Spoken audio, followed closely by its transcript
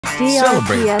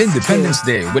Celebrate Independence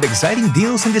Day with exciting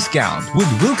deals and discount with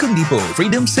Wilcon Depot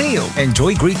Freedom Sale.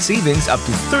 Enjoy great savings up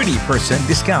to 30%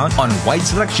 discount on wide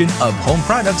selection of home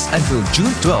products until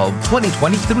June 12,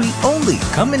 2023 only.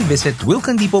 Come and visit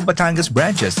Wilcon Depot Batangas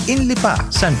branches in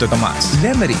Lipa, Santo Tomas,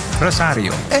 Lemery,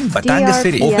 Rosario, and Batangas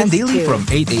City. Open daily from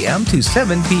 8 a.m. to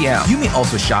 7 p.m. You may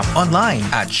also shop online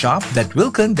at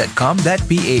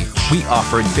shop.wilcon.com.ph. We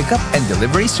offer pickup and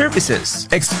delivery services.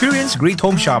 Experience great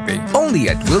home shopping only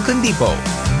at Wilcon Depot.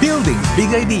 Building big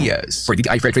ideas. For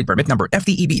DTI Fair Trade Permit number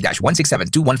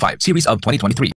FTEB-167215, series of 2023.